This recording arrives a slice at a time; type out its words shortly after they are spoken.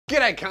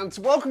G'day cunts,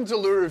 welcome to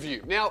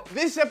LewReview. Now,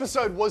 this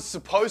episode was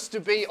supposed to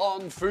be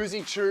on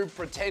FouseyTube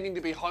pretending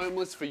to be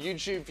homeless for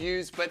YouTube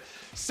views, but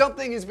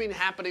something has been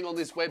happening on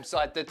this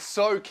website that's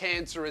so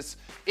cancerous,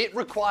 it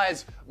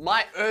requires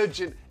my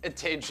urgent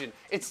attention.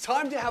 It's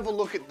time to have a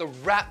look at the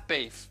rap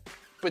beef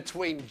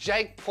between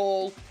Jake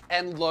Paul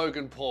and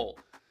Logan Paul.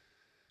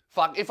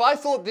 Fuck, if I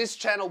thought this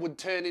channel would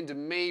turn into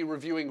me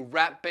reviewing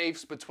rap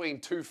beefs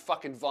between two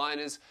fucking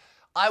viners,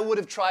 I would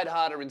have tried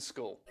harder in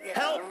school.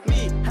 Help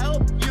me,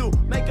 help you,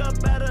 make a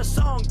better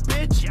song,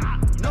 bitch.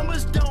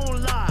 Numbers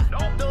don't lie,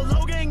 the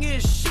Logan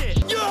is shit.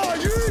 Yeah,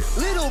 you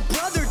little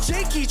brother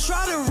Jakey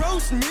try to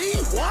roast me?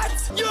 What?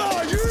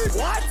 Yeah, you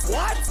what?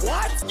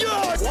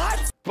 Yeah,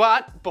 what?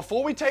 But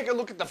before we take a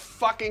look at the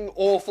fucking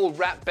awful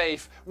rap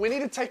beef, we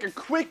need to take a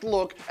quick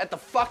look at the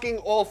fucking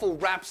awful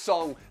rap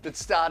song that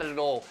started it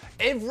all.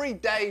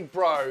 Everyday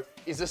Bro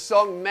is a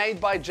song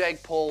made by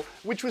Jake Paul,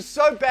 which was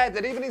so bad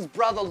that even his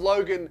brother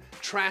Logan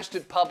trashed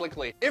it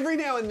publicly. Every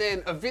now and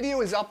then, a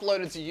video is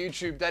uploaded to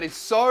YouTube that is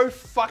so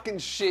fucking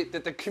shit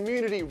that the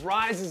community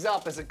rises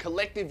up as a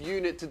collective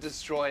unit to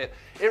destroy it.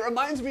 It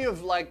reminds me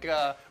of like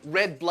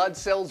red blood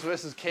cells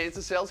versus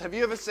cancer cells. Have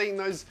you ever seen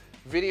those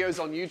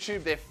videos on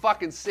YouTube? They're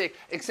fucking sick,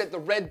 except the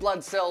red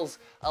blood cells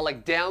are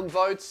like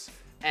downvotes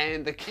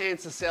and the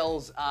cancer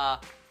cells are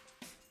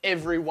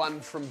everyone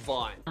from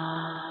Vine.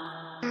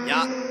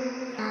 Y'all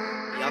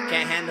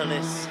can't handle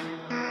this.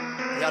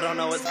 Y'all don't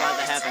know what's about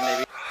to happen,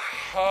 baby.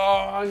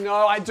 Oh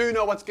no, I do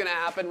know what's gonna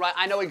happen, right?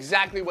 I know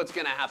exactly what's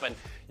gonna happen.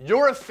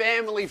 You're a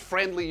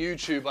family-friendly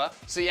YouTuber,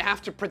 so you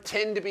have to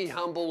pretend to be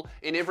humble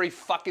in every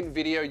fucking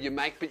video you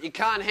make, but you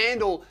can't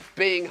handle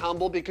being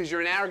humble because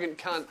you're an arrogant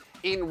cunt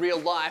in real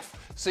life,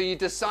 so you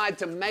decide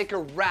to make a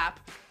rap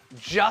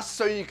just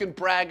so you can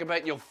brag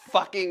about your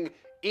fucking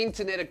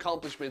internet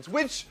accomplishments,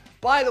 which,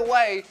 by the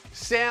way,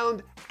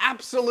 sound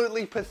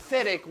absolutely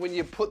pathetic when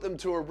you put them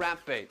to a rap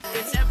beat.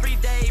 It's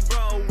everyday,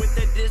 bro, with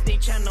the Disney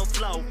Channel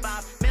flow.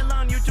 5 million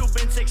on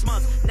YouTube in 6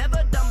 months,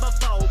 never done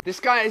before. This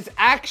guy is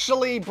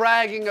actually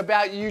bragging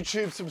about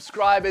YouTube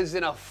subscribers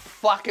in a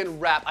fucking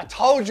rap. I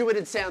told you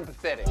it'd sound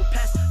pathetic.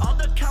 Past all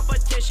the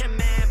competition,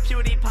 man.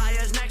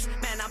 PewDiePie is next,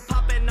 man. I'm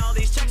popping all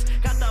these checks.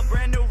 Got the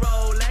brand new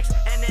Rolex,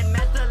 and it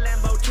met the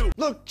Lambo too.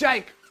 Look,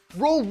 Jake,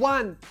 rule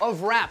 1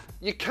 of rap.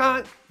 You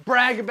can't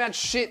brag about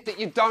shit that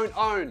you don't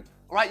own.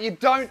 Alright, you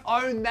don't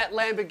own that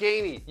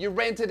Lamborghini. You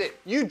rented it.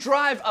 You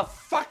drive a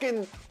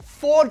fucking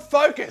Ford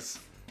Focus.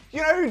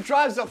 You know who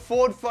drives a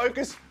Ford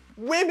Focus?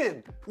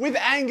 Women with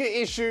anger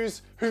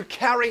issues who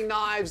carry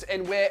knives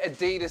and wear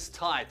Adidas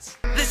tights.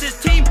 This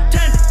is Team 10,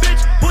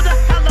 bitch. Who the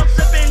hell I'm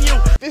flipping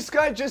you? This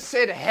guy just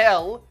said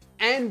hell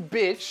and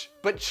bitch,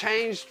 but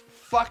changed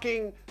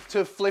fucking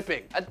to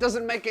flipping. That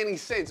doesn't make any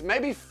sense.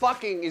 Maybe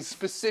fucking is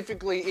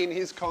specifically in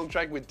his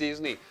contract with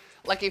Disney.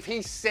 Like if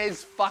he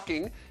says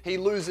fucking, he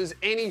loses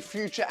any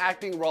future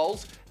acting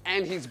roles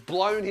and he's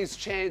blown his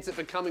chance at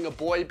becoming a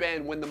boy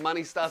band when the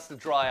money starts to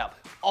dry up.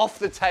 Off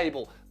the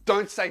table.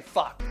 Don't say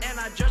fuck. And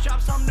I just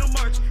dropped some new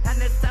merch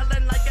and it's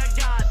selling like a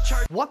god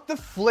church. What the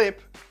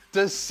flip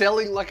does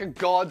selling like a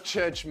god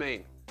church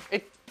mean?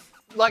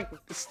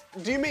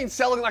 Do you mean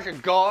selling like a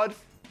god,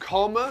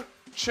 comma,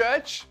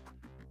 church?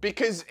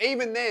 Because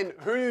even then,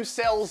 who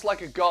sells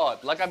like a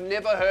god? Like I've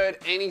never heard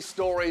any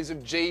stories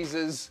of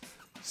Jesus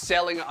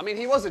selling, I mean,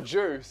 he was a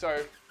Jew, so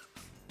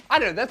I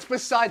don't know, that's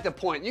beside the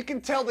point. You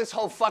can tell this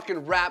whole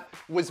fucking rap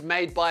was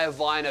made by a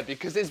Viner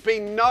because there's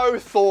been no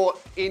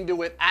thought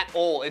into it at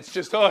all. It's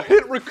just, oh,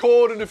 hit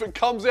record and if it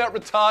comes out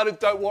retarded,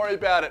 don't worry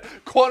about it.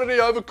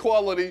 Quantity over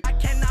quality. I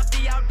cannot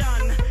be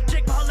outdone.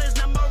 Jake Paul is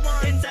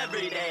 #1. It's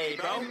every day,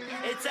 bro.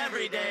 It's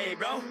every day,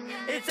 bro.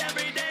 It's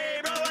every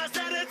day, bro. I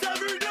said it's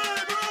every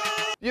day, bro.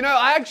 You know,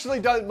 I actually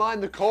don't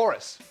mind the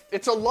chorus.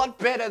 It's a lot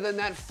better than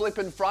that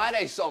Flippin'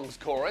 Friday song's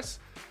chorus.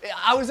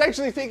 I was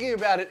actually thinking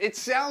about it. It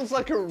sounds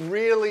like a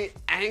really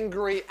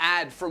angry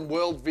ad from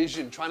World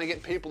Vision trying to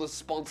get people to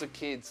sponsor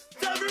kids.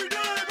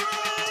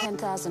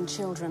 10,000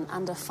 children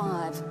under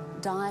 5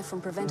 die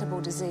from preventable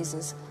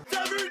diseases.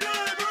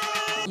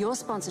 Your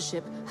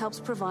sponsorship helps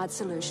provide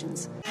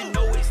solutions. You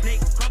know it's Nick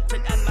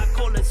Crompton and my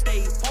collar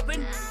stay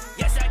popping.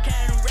 Yes, I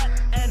can rap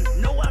and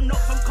no, I'm not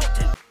from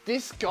Compton.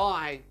 This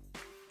guy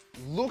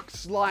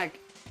looks like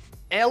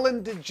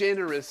Ellen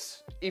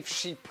DeGeneres if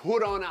she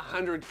put on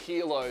 100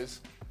 kilos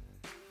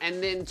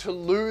and then to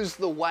lose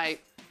the weight,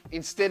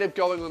 instead of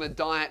going on a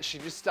diet, she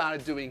just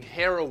started doing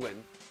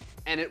heroin.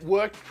 And it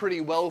worked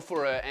pretty well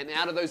for her. And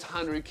out of those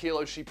 100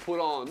 kilos she put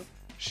on,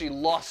 she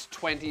lost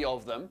 20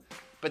 of them.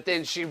 But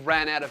then she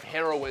ran out of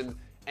heroin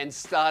and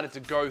started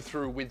to go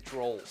through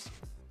withdrawals.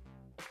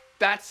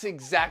 That's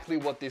exactly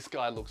what this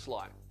guy looks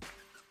like.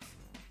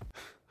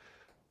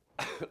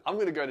 I'm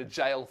gonna go to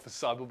jail for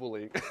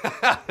cyberbullying.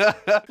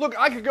 Look,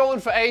 I could go on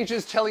for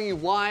ages telling you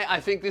why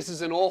I think this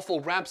is an awful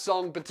rap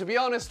song, but to be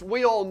honest,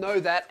 we all know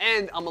that,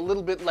 and I'm a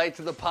little bit late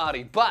to the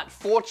party. But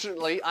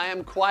fortunately, I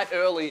am quite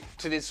early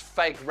to this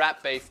fake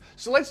rap beef.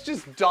 So let's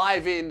just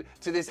dive in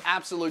to this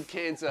absolute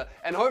cancer,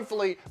 and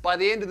hopefully by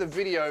the end of the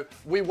video,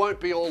 we won't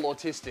be all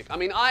autistic. I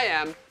mean, I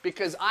am,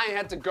 because I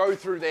had to go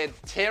through their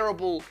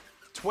terrible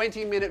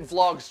 20-minute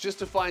vlogs just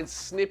to find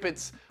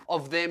snippets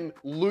of them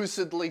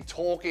lucidly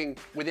talking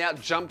without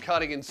jump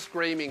cutting and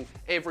screaming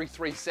every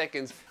 3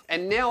 seconds.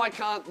 And now I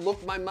can't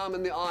look my mum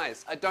in the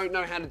eyes. I don't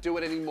know how to do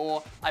it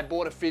anymore. I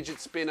bought a fidget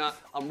spinner.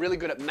 I'm really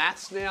good at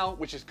maths now,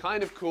 which is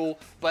kind of cool.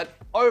 But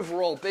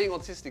overall, being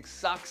autistic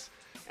sucks,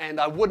 and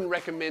I wouldn't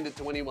recommend it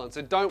to anyone.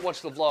 So don't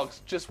watch the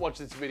vlogs, just watch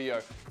this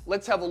video.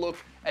 Let's have a look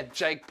at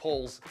Jake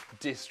Paul's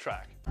diss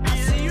track. I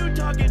see you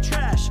talking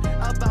trash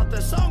about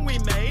the song we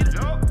made.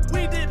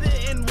 We did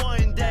it in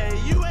one day.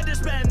 You had to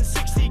spend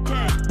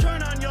 60K.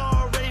 Turn on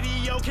your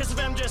radio, Kiss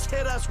FM just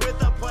hit us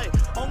with a play.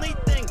 Only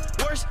thing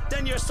worse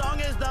than your song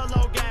is the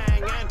Logan.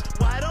 And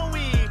why don't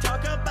we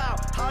talk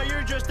about how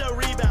you're just a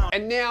rebound?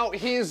 And now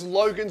here's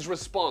Logan's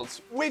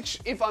response, which,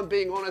 if I'm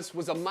being honest,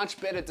 was a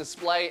much better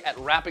display at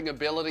rapping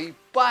ability.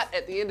 But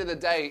at the end of the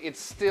day, it's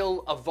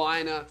still a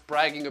Viner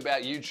bragging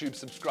about YouTube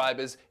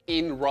subscribers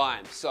in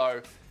rhyme.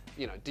 So,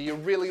 you know, do you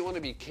really want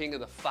to be king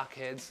of the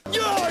fuckheads?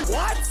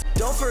 What?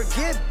 Don't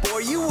forget, boy,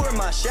 you were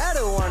my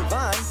shadow on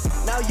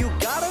Vine. Now you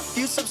got a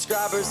few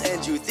subscribers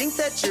and you think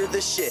that you're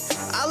the shit.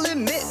 I'll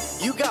admit,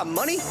 you got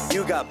money,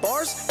 you got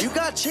bars, you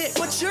got chick,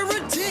 but you're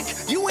a dick.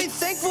 You ain't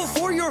thankful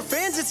for your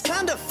fans, it's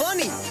kinda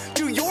funny.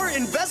 Do your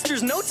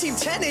investors know Team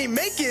 10 ain't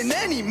making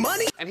any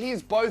money? And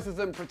here's both of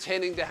them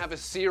pretending to have a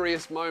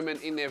serious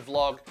moment in their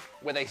vlog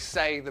where they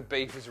say the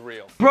beef is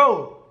real.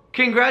 Bro,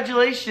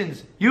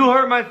 congratulations, you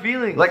hurt my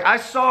feelings. Like, I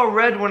saw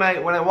red when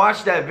I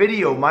watched that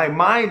video. My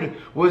mind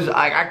was,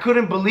 I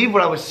couldn't believe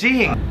what I was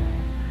seeing.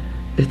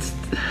 It's...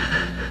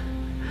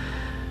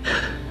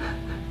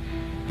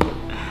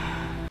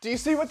 Do you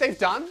see what they've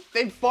done?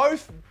 They've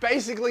both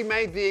basically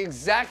made the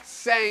exact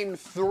same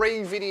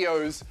 3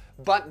 videos,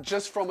 but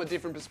just from a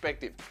different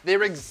perspective.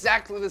 They're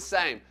exactly the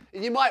same.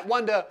 And you might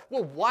wonder,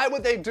 well, why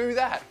would they do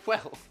that?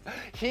 Well,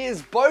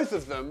 here's both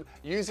of them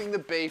using the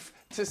beef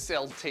to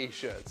sell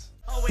t-shirts.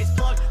 Always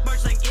plug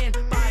merch link in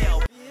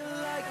bio.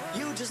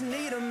 You just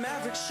need a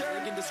Maverick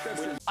shirt in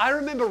description. I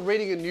remember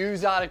reading a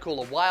news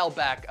article a while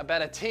back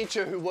about a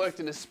teacher who worked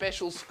in a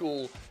special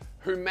school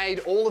who made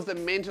all of the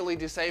mentally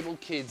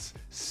disabled kids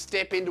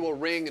step into a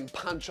ring and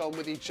punch on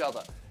with each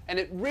other. And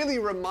it really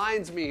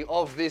reminds me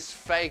of this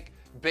fake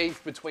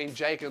beef between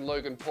Jake and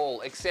Logan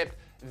Paul, except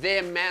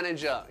their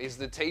manager is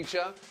the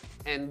teacher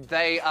and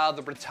they are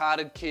the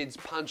retarded kids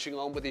punching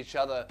on with each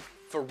other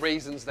for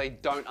reasons they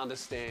don't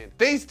understand.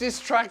 These diss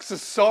tracks are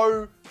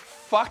so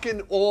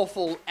fucking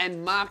awful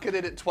and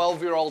marketed at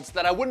 12-year-olds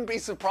that I wouldn't be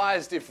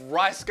surprised if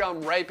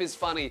Ricegum Rape Is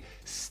Funny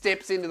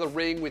steps into the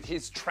ring with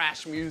his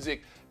trash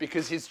music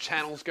because his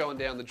channel's going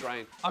down the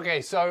drain.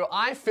 Okay, so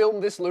I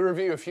filmed this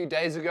LewReview a few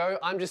days ago.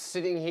 I'm just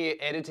sitting here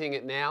editing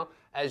it now,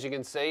 as you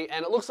can see,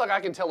 and it looks like I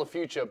can tell the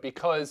future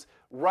because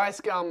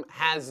Ricegum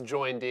has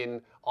joined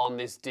in on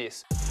this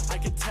diss. I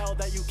can tell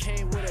that you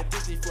came with a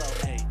Disney flow,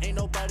 ay. Ain't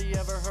nobody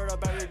ever heard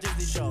about your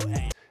Disney show,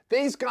 ay.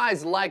 These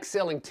guys like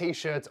selling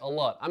t-shirts a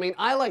lot. I mean,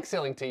 I like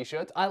selling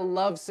t-shirts. I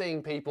love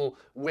seeing people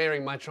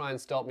wearing my Try and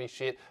Stop Me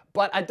shit,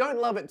 but I don't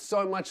love it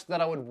so much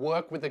that I would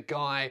work with a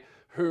guy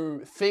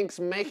who thinks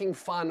making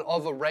fun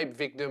of a rape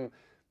victim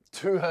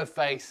to her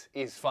face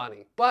is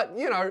funny. But,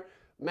 you know,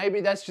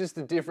 maybe that's just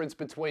the difference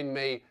between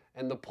me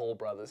and the Paul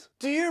brothers.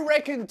 Do you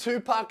reckon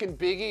Tupac and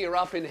Biggie are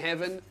up in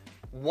heaven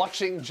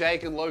watching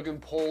Jake and Logan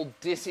Paul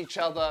diss each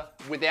other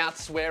without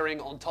swearing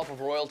on top of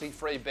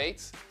royalty-free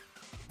beats?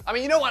 I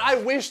mean, you know what? I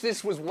wish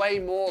this was way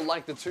more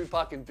like the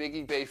Tupac and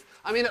Biggie beef.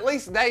 I mean, at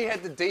least they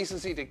had the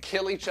decency to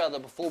kill each other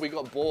before we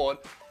got bored.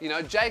 You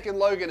know, Jake and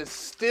Logan are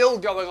still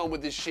going on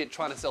with this shit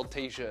trying to sell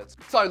t-shirts.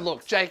 So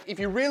look, Jake, if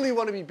you really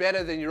want to be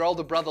better than your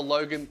older brother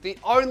Logan, the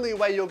only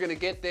way you're gonna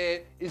get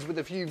there is with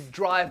a few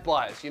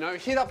drive-bys, you know?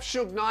 Hit up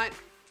Suge Knight,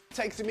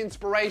 take some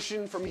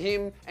inspiration from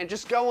him, and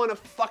just go on a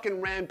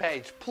fucking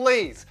rampage.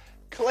 Please,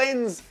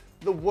 cleanse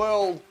the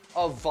world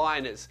of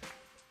Viners.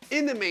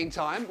 In the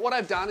meantime, what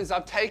I've done is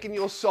I've taken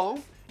your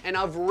song and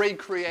I've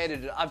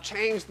recreated it. I've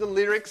changed the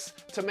lyrics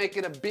to make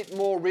it a bit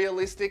more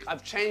realistic.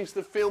 I've changed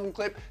the film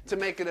clip to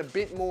make it a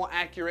bit more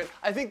accurate.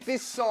 I think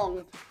this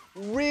song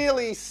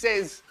really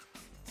says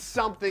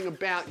something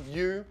about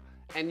you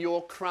and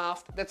your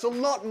craft that's a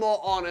lot more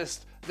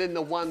honest than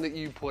the one that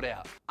you put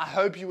out. I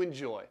hope you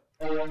enjoy.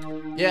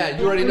 Yeah,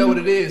 you already know what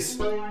it is.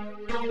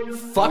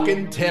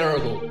 Fucking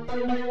terrible.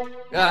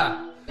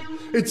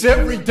 It's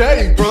every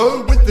day,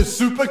 bro, with the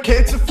super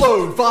cancer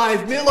flow.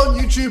 5 mil on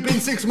YouTube in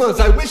 6 months.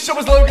 I wish I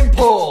was Logan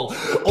Paul.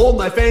 All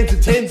my fans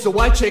attend, so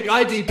I check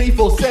ID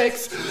before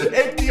sex.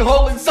 Empty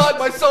hole inside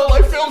my soul,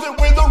 I filled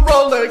it with a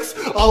Rolex.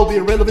 I'll be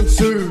irrelevant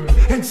soon,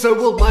 and so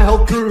will my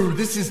whole crew.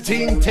 This is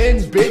Team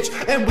 10, bitch,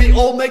 and we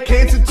all make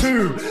cancer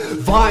too.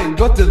 Vine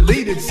got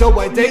deleted, so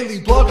I daily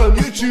blog on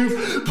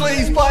YouTube.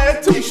 Please buy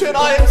a t-shirt,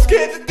 I am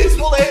scared that this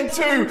will end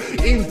too.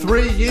 In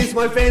 3 years,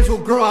 my fans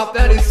will grow up,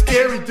 that is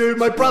scary, dude.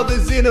 My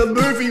brother's in a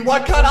movie, why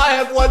can't I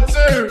have one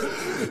too?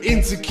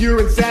 Insecure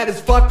and sad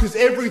as fuck, cause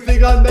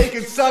everything I'm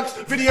making sucks.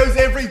 Videos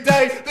every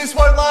day, this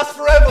won't last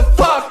forever,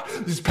 fuck.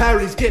 This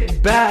parody's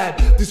getting bad,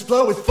 this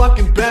flow is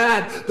fucking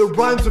bad. The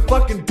rhymes are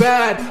fucking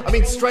bad, I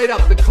mean straight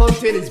up, the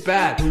content is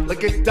bad.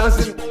 Like it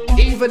doesn't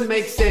even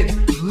make sense.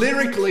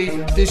 Lyrically,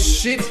 this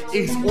shit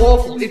is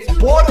awful. It's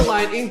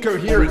borderline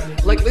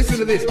incoherent. Like listen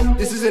to this,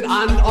 this is an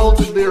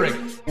unaltered lyric.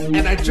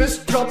 And I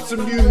just dropped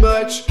some new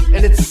merch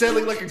and it's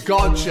selling like a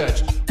god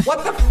church.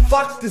 What the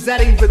fuck does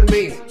that even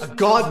mean? A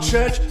god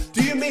church?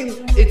 Do you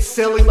mean it's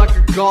selling like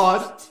a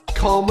god,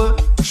 comma,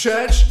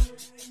 church?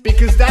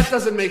 Because that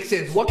doesn't make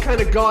sense. What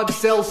kind of god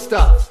sells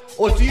stuff?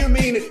 Or do you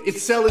mean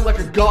it's selling like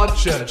a god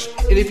church?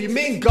 And if you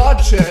mean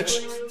god church,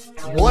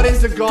 what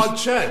is a god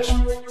church?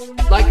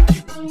 Like,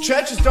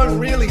 churches don't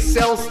really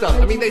sell stuff.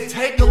 I mean, they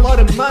take a lot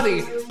of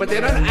money, but they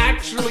don't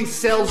actually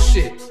sell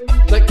shit.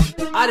 Like,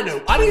 I don't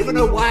know. I don't even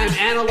know why I'm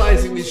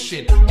analyzing this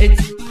shit.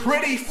 It's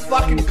pretty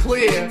fucking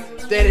clear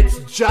that it's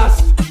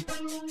just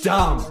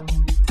dumb.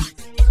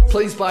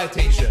 Please buy a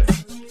t-shirt.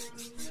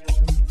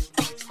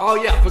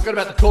 Oh yeah, forgot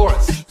about the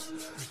chorus.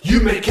 You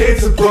make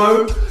cancer,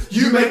 bro.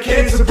 You make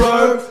cancer,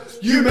 bro.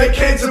 You make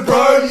cancer,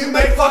 bro. You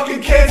make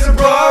fucking cancer,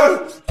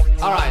 bro.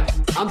 Alright,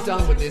 I'm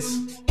done with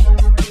this.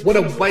 What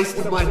a waste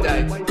of my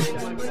day.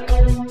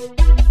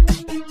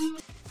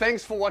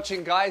 Thanks for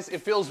watching, guys.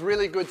 It feels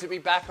really good to be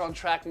back on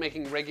track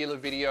making regular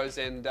videos,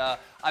 and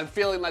I'm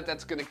feeling like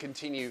that's going to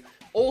continue.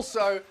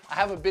 Also, I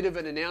have a bit of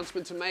an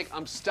announcement to make.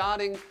 I'm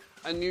starting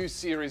a new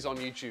series on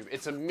YouTube.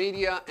 It's a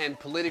media and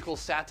political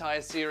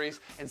satire series,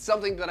 and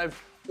something that I've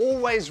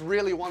always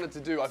really wanted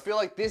to do. I feel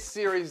like this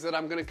series that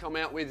I'm going to come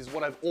out with is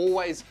what I've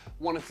always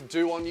wanted to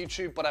do on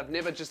YouTube, but I've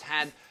never just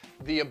had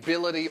the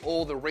ability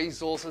or the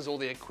resources or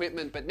the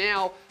equipment. But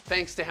now,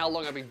 thanks to how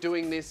long I've been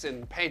doing this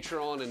and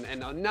Patreon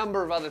and a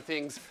number of other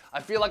things,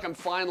 I feel like I'm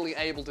finally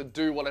able to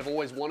do what I've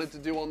always wanted to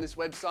do on this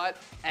website,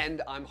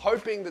 and I'm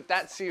hoping that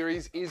that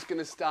series is going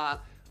to start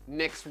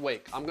next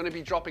week. I'm going to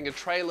be dropping a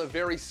trailer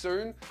very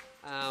soon.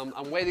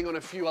 I'm waiting on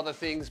a few other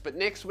things, but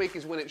next week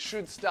is when it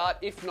should start,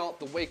 if not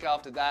the week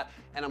after that,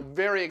 and I'm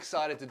very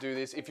excited to do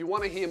this. If you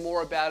want to hear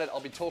more about it,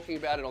 I'll be talking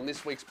about it on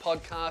this week's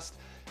podcast.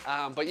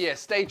 But yeah,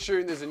 stay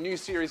tuned. There's a new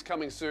series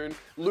coming soon.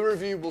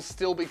 LewReview will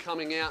still be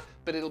coming out,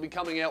 but it'll be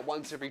coming out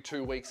once every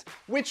 2 weeks,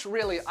 which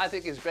really I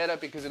think is better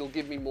because it'll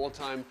give me more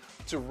time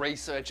to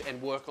research and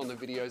work on the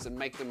videos and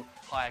make them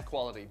higher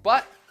quality.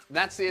 But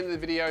that's the end of the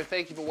video.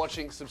 Thank you for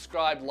watching.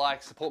 Subscribe,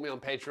 like, support me on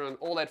Patreon,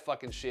 all that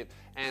fucking shit.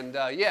 And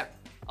yeah,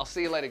 I'll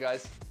see you later,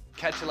 guys.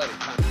 Catch you later.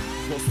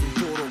 Lost in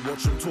thought, I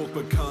watch them talk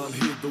but can't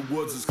hear the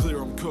words. It's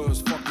clear I'm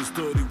cursed. Fuck this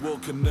dirty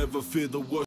world, can never fear the worst.